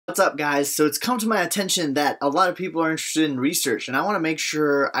What's up, guys? So it's come to my attention that a lot of people are interested in research, and I want to make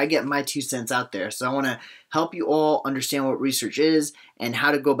sure I get my 2 cents out there. So I want to help you all understand what research is and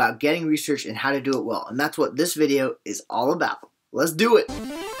how to go about getting research and how to do it well. And that's what this video is all about. Let's do it!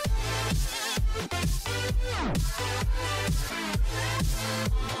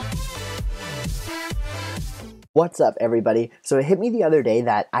 What's up, everybody? So it hit me the other day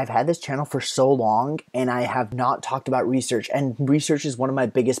that I've had this channel for so long and I have not talked about research, and research is one of my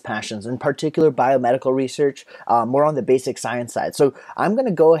biggest passions, in particular biomedical research, more on the basic science side. So I'm going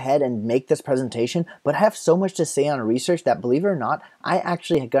to go ahead and make this presentation, but I have so much to say on research that, believe it or not, I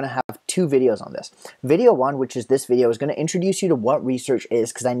actually am going to have 2 videos on this. Video 1, which is this video, is going to introduce you to what research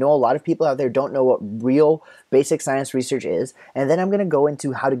is, because I know a lot of people out there don't know what real basic science research is, and then I'm going to go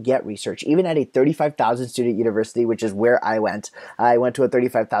into how to get research, even at a 35,000 student university, which is where I went. I went to a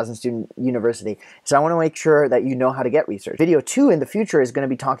 35,000 student university. So I want to make sure that you know how to get research. Video 2 in the future is going to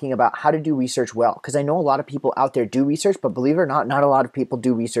be talking about how to do research well, because I know a lot of people out there do research, but believe it or not, not a lot of people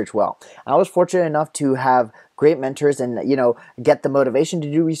do research well. I was fortunate enough to have great mentors and, get the motivation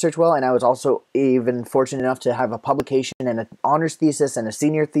to do research well. And I was also even fortunate enough to have a publication and an honors thesis and a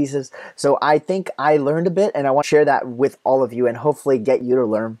senior thesis. So I think I learned a bit, and I want to share that with all of you and hopefully get you to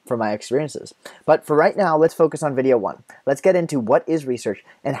learn from my experiences. But for right now, let's focus on video 1. Let's get into what is research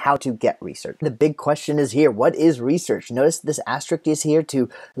and how to get research. The big question is here: what is research? Notice this asterisk is here to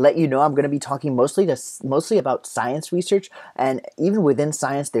let you know I'm going to be talking mostly about science research. And even within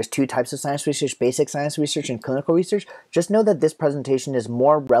science, there's 2 types of science research: basic science research and clinical research. Just know that this presentation is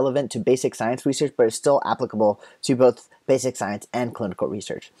more relevant to basic science research, but is still applicable to both basic science and clinical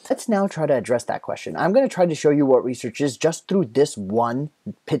research. Let's now try to address that question. I'm going to try to show you what research is just through this one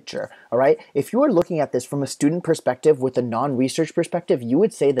picture, all right? If you are looking at this from a student perspective with a non-research perspective, you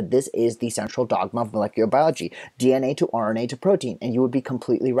would say that this is the central dogma of molecular biology, DNA to RNA to protein, and you would be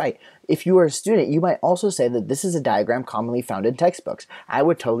completely right. If you are a student, you might also say that this is a diagram commonly found in textbooks. I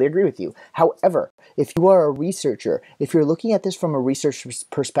would totally agree with you. However, if you are a researcher, if you're looking at this from a research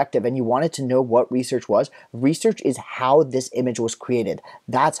perspective and you wanted to know what research was, research is how this image was created.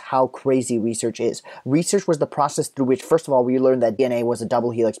 That's how crazy research is. Research was the process through which, first of all, we learned that DNA was a double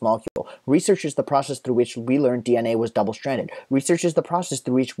helix molecule. Research is the process through which we learned DNA was double-stranded. Research is the process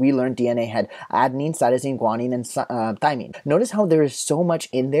through which we learned DNA had adenine, cytosine, guanine, and thymine. Notice how there is so much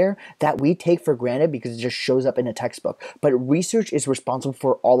in there that we take for granted because it just shows up in a textbook. But research is responsible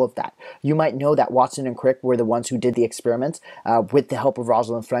for all of that. You might know that Watson and Crick were the ones who did the experiments with the help of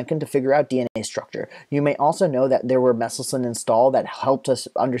Rosalind Franklin to figure out DNA structure. You may also know that there were Messelson and Stahl that helped us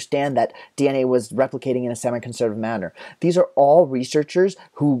understand that DNA was replicating in a semi-conservative manner. These are all researchers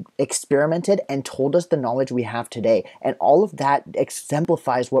who experimented and told us the knowledge we have today. And all of that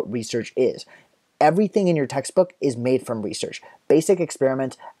exemplifies what research is. Everything in your textbook is made from research. Basic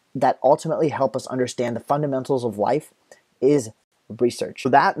experiments that ultimately help us understand the fundamentals of life is research. So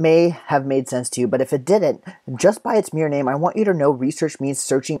that may have made sense to you, but if it didn't, just by its mere name, I want you to know research means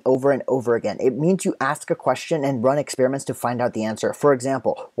searching over and over again. It means you ask a question and run experiments to find out the answer. For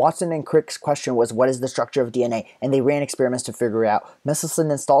example, Watson and Crick's question was, what is the structure of DNA? And they ran experiments to figure it out.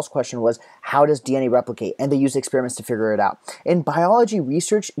 Messelson and Stahl's question was, how does DNA replicate? And they used experiments to figure it out. In biology,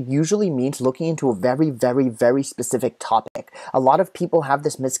 research usually means looking into a very, very, very specific topic. A lot of people have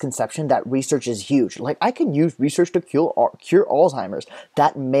this misconception that research is huge. Like, I can use research to cure Alzheimer's.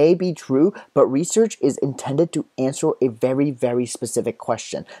 That may be true, but research is intended to answer a very, very specific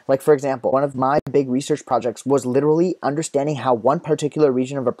question. Like, for example, one of my big research projects was literally understanding how one particular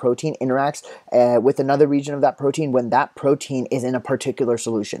region of a protein interacts with another region of that protein when that protein is in a particular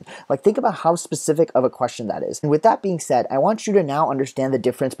solution. Like, think about how specific of a question that is. And with that being said, I want you to now understand the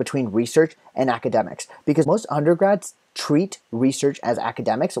difference between research and academics, because most undergrads treat research as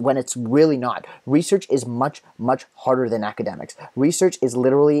academics when it's really not. Research is much, much harder than academics. Research is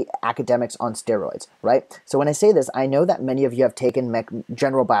literally academics on steroids, right? So when I say this, I know that many of you have taken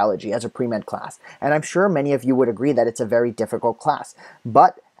general biology as a pre-med class, and I'm sure many of you would agree that it's a very difficult class.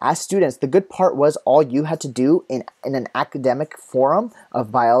 But as students, the good part was all you had to do in an academic forum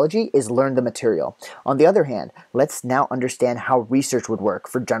of biology is learn the material. On the other hand, let's now understand how research would work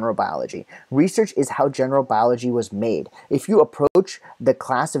for general biology. Research is how general biology was made. If you approach the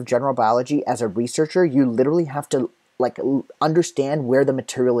class of general biology as a researcher, you literally have to understand where the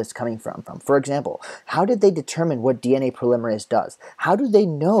material is coming from. For example, how did they determine what DNA polymerase does? How do they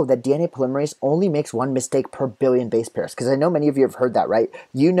know that DNA polymerase only makes 1 mistake per billion base pairs? Because I know many of you have heard that, right?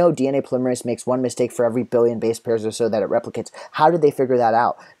 You know DNA polymerase makes 1 mistake for every billion base pairs or so that it replicates. How did they figure that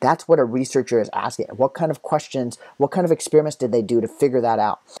out? That's what a researcher is asking. What kind of questions, what kind of experiments did they do to figure that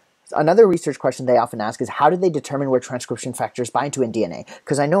out? Another research question they often ask is, how do they determine where transcription factors bind to in DNA?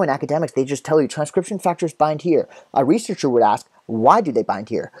 Because I know in academics, they just tell you transcription factors bind here. A researcher would ask, why do they bind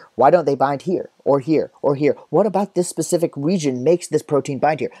here? Why don't they bind here, or here, or here? What about this specific region makes this protein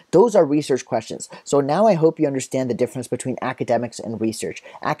bind here? Those are research questions. So now I hope you understand the difference between academics and research.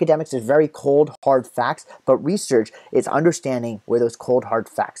 Academics is very cold, hard facts, but research is understanding where those cold, hard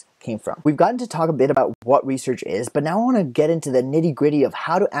facts came from. We've gotten to talk a bit about what research is, but now I want to get into the nitty-gritty of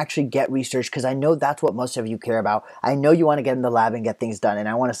how to actually get research, because I know that's what most of you care about. I know you want to get in the lab and get things done, and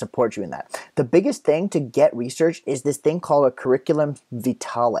I want to support you in that. The biggest thing to get research is this thing called a curriculum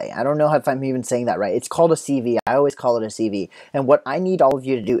vitae. I don't know if I'm even saying that right. It's called a CV. I always call it a CV. And what I need all of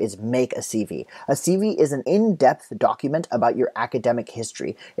you to do is make a CV. A CV is an in-depth document about your academic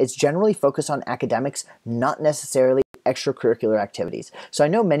history. It's generally focused on academics, not necessarily extracurricular activities. So I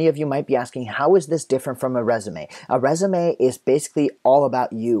know many of you might be asking, how is this different from a resume? A resume is basically all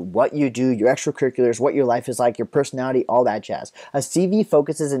about you, what you do, your extracurriculars, what your life is like, your personality, all that jazz. A CV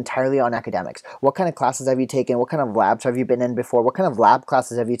focuses entirely on academics. What kind of classes have you taken? What kind of labs have you been in before? What kind of lab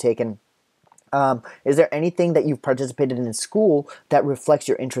classes have you taken? Is there anything that you've participated in school that reflects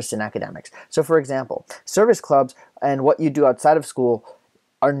your interest in academics? So for example, service clubs and what you do outside of school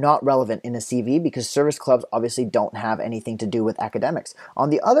are not relevant in a CV, because service clubs obviously don't have anything to do with academics. On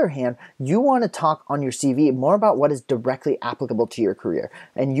the other hand, you want to talk on your CV more about what is directly applicable to your career.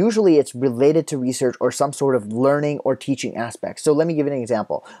 And usually it's related to research or some sort of learning or teaching aspect. So let me give you an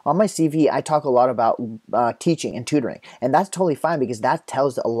example. On my CV, I talk a lot about teaching and tutoring. And that's totally fine, because that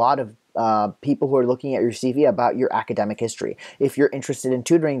tells a lot of people who are looking at your CV about your academic history. If you're interested in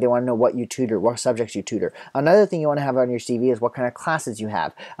tutoring, they want to know what you tutor, what subjects you tutor. Another thing you want to have on your CV is what kind of classes you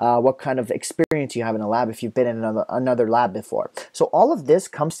have, what kind of experience you have in a lab if you've been in another lab before. So all of this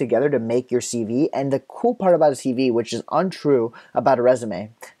comes together to make your CV. And the cool part about a CV, which is untrue about a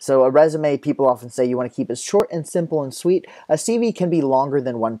resume. So a resume, people often say you want to keep it short and simple and sweet. A CV can be longer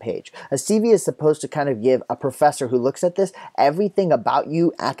than one page. A CV is supposed to kind of give a professor who looks at this everything about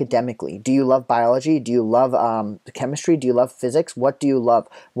you academically. Do you love biology? Do you love chemistry? Do you love physics? What do you love?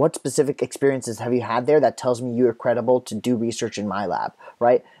 What specific experiences have you had there that tells me you're credible to do research in my lab,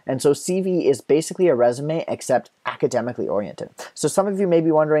 right? And so CV is basically a resume, except academically oriented. So some of you may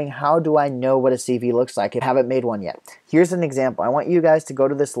be wondering, how do I know what a CV looks like if I haven't made one yet? Here's an example. I want you guys to go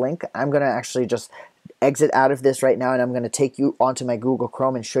to this link. I'm going to actually just exit out of this right now, and I'm going to take you onto my Google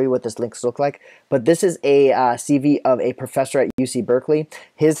Chrome and show you what this links look like. But this is a CV of a professor at UC Berkeley.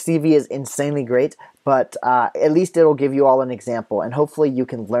 His CV is insanely great, but at least it'll give you all an example, and hopefully you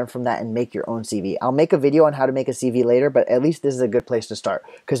can learn from that and make your own CV. I'll make a video on how to make a CV later, but at least this is a good place to start,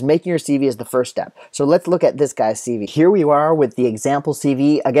 because making your CV is the first step. So let's look at this guy's CV. Here we are with the example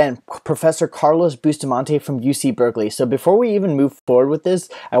CV. Again, Professor Carlos Bustamante from UC Berkeley. So before we even move forward with this,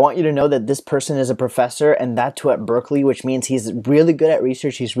 I want you to know that this person is a professor, and that too at Berkeley, which means he's really good at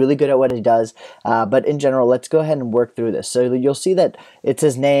research. He's really good at what he does. But in general, let's go ahead and work through this. So you'll see that it's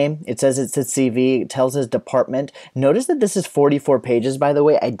his name. It says it's his CV. It tells his department. Notice that this is 44 pages, by the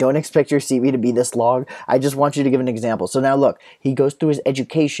way. I don't expect your CV to be this long. I just want you to give an example. So now look, he goes through his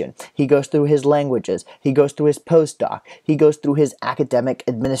education. He goes through his languages. He goes through his postdoc. He goes through his academic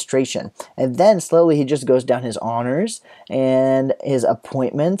administration. And then slowly he just goes down his honors and his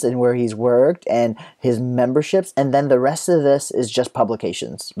appointments and where he's worked and his memberships. And then the rest of this is just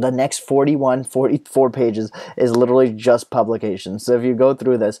publications. The next 44 pages is literally just publications. So if you go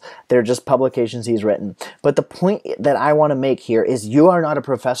through this, they're just publications he's written. But the point that I want to make here is, you are not a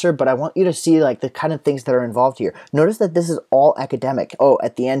professor, but I want you to see like the kind of things that are involved here. Notice that this is all academic. Oh,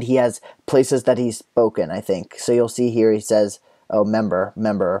 at the end he has places that he's spoken, I think. So you'll see here he says, oh, member,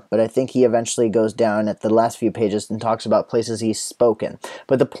 but I think he eventually goes down at the last few pages and talks about places he's spoken.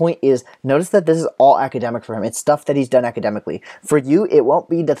 But the point is, notice that this is all academic for him. It's stuff that he's done academically. For you, it won't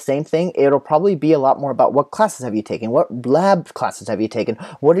be the same thing. It'll probably be a lot more about what classes have you taken? What lab classes have you taken?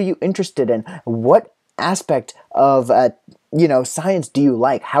 What are you interested in? What aspect of science do you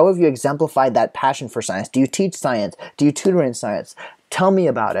like? How have you exemplified that passion for science? Do you teach science? Do you tutor in science? Tell me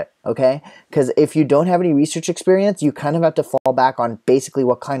about it, okay? Because if you don't have any research experience, you kind of have to fall back on basically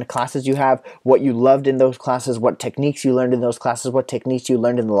what kind of classes you have, what you loved in those classes, what techniques you learned in those classes, what techniques you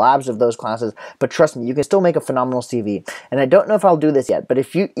learned in the labs of those classes. But trust me, you can still make a phenomenal CV. And I don't know if I'll do this yet, but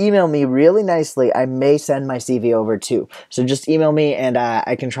if you email me really nicely, I may send my CV over too. So just email me and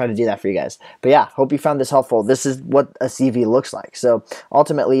I can try to do that for you guys. But yeah, hope you found this helpful. This is what a CV looks like. So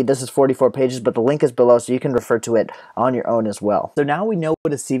ultimately, this is 44 pages, but the link is below so you can refer to it on your own as well. So now we know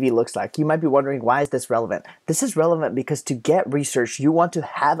what a CV looks like. You might be wondering, why is this relevant? This is relevant because to get research, you want to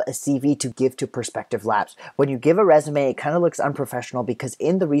have a CV to give to prospective labs. When you give a resume, it kind of looks unprofessional because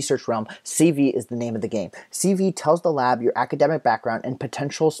in the research realm, CV is the name of the game. CV tells the lab your academic background and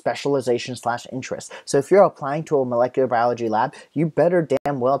potential specialization/interest. So if you're applying to a molecular biology lab, you better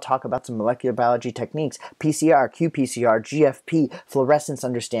damn well talk about some molecular biology techniques, PCR, qPCR, GFP, fluorescence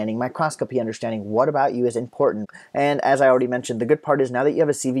understanding, microscopy understanding. What about you is important? And as I already mentioned, the good part is now that you have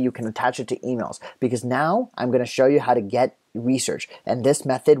a CV, you can attach it to emails, because now I'm going to show you how to get research, and this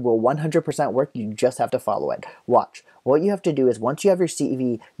method will 100% work. You just have to follow it. Watch. What you have to do is, once you have your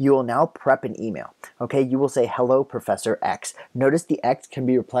CV, you will now prep an email. Okay, you will say, "Hello, Professor X." Notice the X can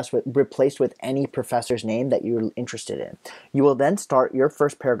be replaced with any professor's name that you're interested in. You will then start your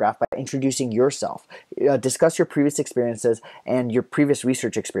first paragraph by introducing yourself. Discuss your previous experiences and your previous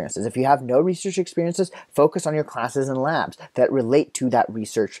research experiences. If you have no research experiences, focus on your classes and labs that relate to that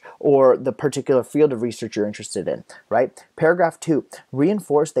research or the particular field of research you're interested in, right? Paragraph 2,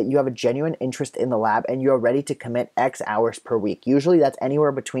 reinforce that you have a genuine interest in the lab and you are ready to commit X hours per week. Usually that's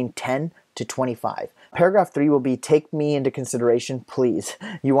anywhere between 10 to 25. Paragraph 3 will be, take me into consideration, please.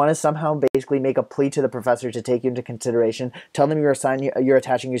 You want to somehow basically make a plea to the professor to take you into consideration, tell them you're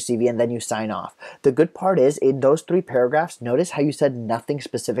attaching your CV, and then you sign off. The good part is, in those 3 paragraphs, notice how you said nothing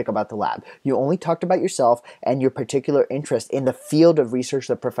specific about the lab. You only talked about yourself and your particular interest in the field of research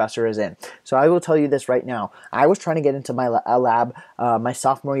the professor is in. So I will tell you this right now. I was trying to get into my lab my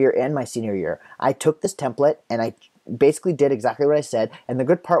sophomore year and my senior year. I took this template and I basically did exactly what I said, and the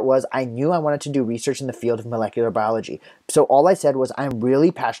good part was I knew I wanted to do research in the field of molecular biology. So all I said was, I'm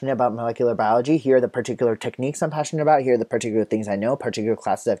really passionate about molecular biology. Here are the particular techniques I'm passionate about. Here are the particular things I know, particular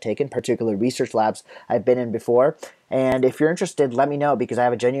classes I've taken, particular research labs I've been in before. And if you're interested, let me know, because I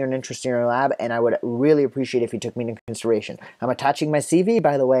have a genuine interest in your lab and I would really appreciate if you took me into consideration. I'm attaching my CV,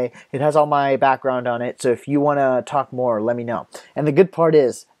 by the way. It has all my background on it, so if you want to talk more, let me know. And the good part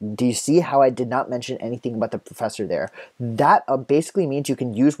is, do you see how I did not mention anything about the professor there? That basically means you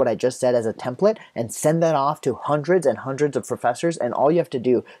can use what I just said as a template and send that off to hundreds and hundreds of professors, and all you have to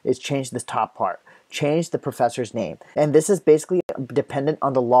do is change this top part. Change the professor's name. And this is basically dependent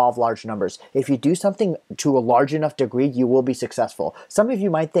on the law of large numbers. If you do something to a large enough degree, you will be successful. Some of you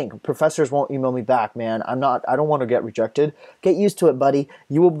might think, professors won't email me back, man. I don't want to get rejected. Get used to it, buddy.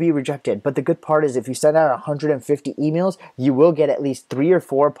 You will be rejected. But the good part is, if you send out 150 emails, you will get at least 3 or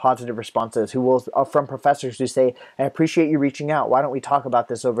 4 positive responses from professors who say, I appreciate you reaching out. Why don't we talk about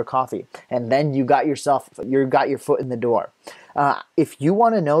this over coffee? And then you got your foot in the door. If you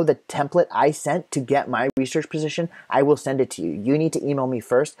want to know the template I sent to get my research position, I will send it to you. You need to email me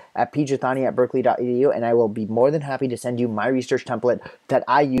first at pjathani@berkeley.edu, and I will be more than happy to send you my research template that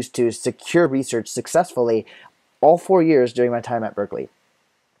I used to secure research successfully all 4 years during my time at Berkeley.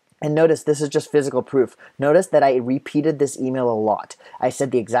 And notice, this is just physical proof. Notice that I repeated this email a lot. I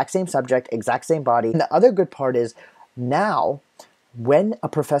said the exact same subject, exact same body. And the other good part is, now, when a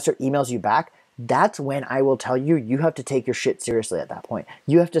professor emails you back, that's when I will tell you, you have to take your shit seriously at that point.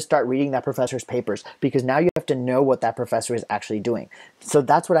 You have to start reading that professor's papers, because now you have to know what that professor is actually doing. So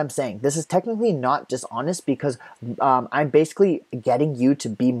that's what I'm saying. This is technically not dishonest, because I'm basically getting you to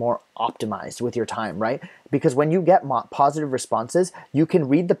be more optimized with your time, right? Because when you get positive responses, you can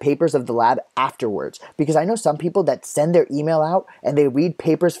read the papers of the lab afterwards. Because I know some people that send their email out and they read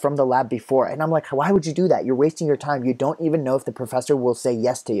papers from the lab before. And I'm like, why would you do that? You're wasting your time. You don't even know if the professor will say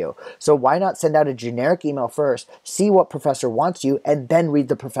yes to you. So why not send out a generic email first, see what professor wants you, and then read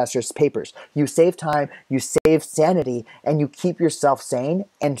the professor's papers? You save time, you save sanity, and you keep yourself sane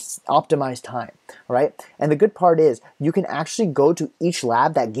and optimize time, right? And the good part is, you can actually go to each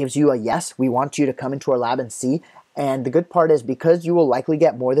lab that gives you a yes, we want you to come into our lab and see. And the good part is, because you will likely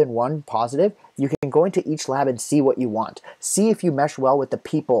get more than one positive, you can go into each lab and see what you want. See if you mesh well with the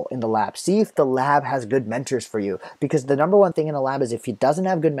people in the lab. See if the lab has good mentors for you. Because the number one thing in a lab is, if it doesn't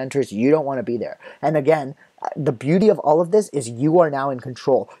have good mentors, you don't want to be there. And again, the beauty of all of this is you are now in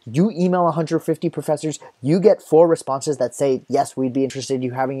control. You email 150 professors, you get 4 responses that say, yes, we'd be interested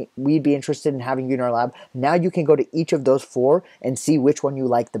in having you in our lab. Now you can go to each of those 4 and see which one you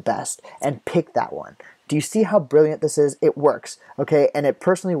like the best and pick that one. Do you see how brilliant this is? It works, okay? And it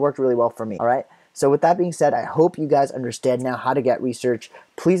personally worked really well for me, all right? So with that being said, I hope you guys understand now how to get research.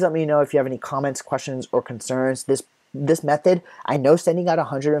 Please let me know if you have any comments, questions, or concerns. This method, I know sending out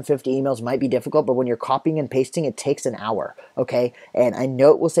 150 emails might be difficult, but when you're copying and pasting, it takes an hour, okay? And I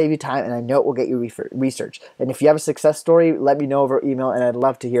know it will save you time, and I know it will get you research. And if you have a success story, let me know over email, and I'd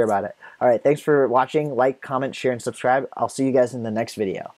love to hear about it. All right, thanks for watching. Like, comment, share, and subscribe. I'll see you guys in the next video.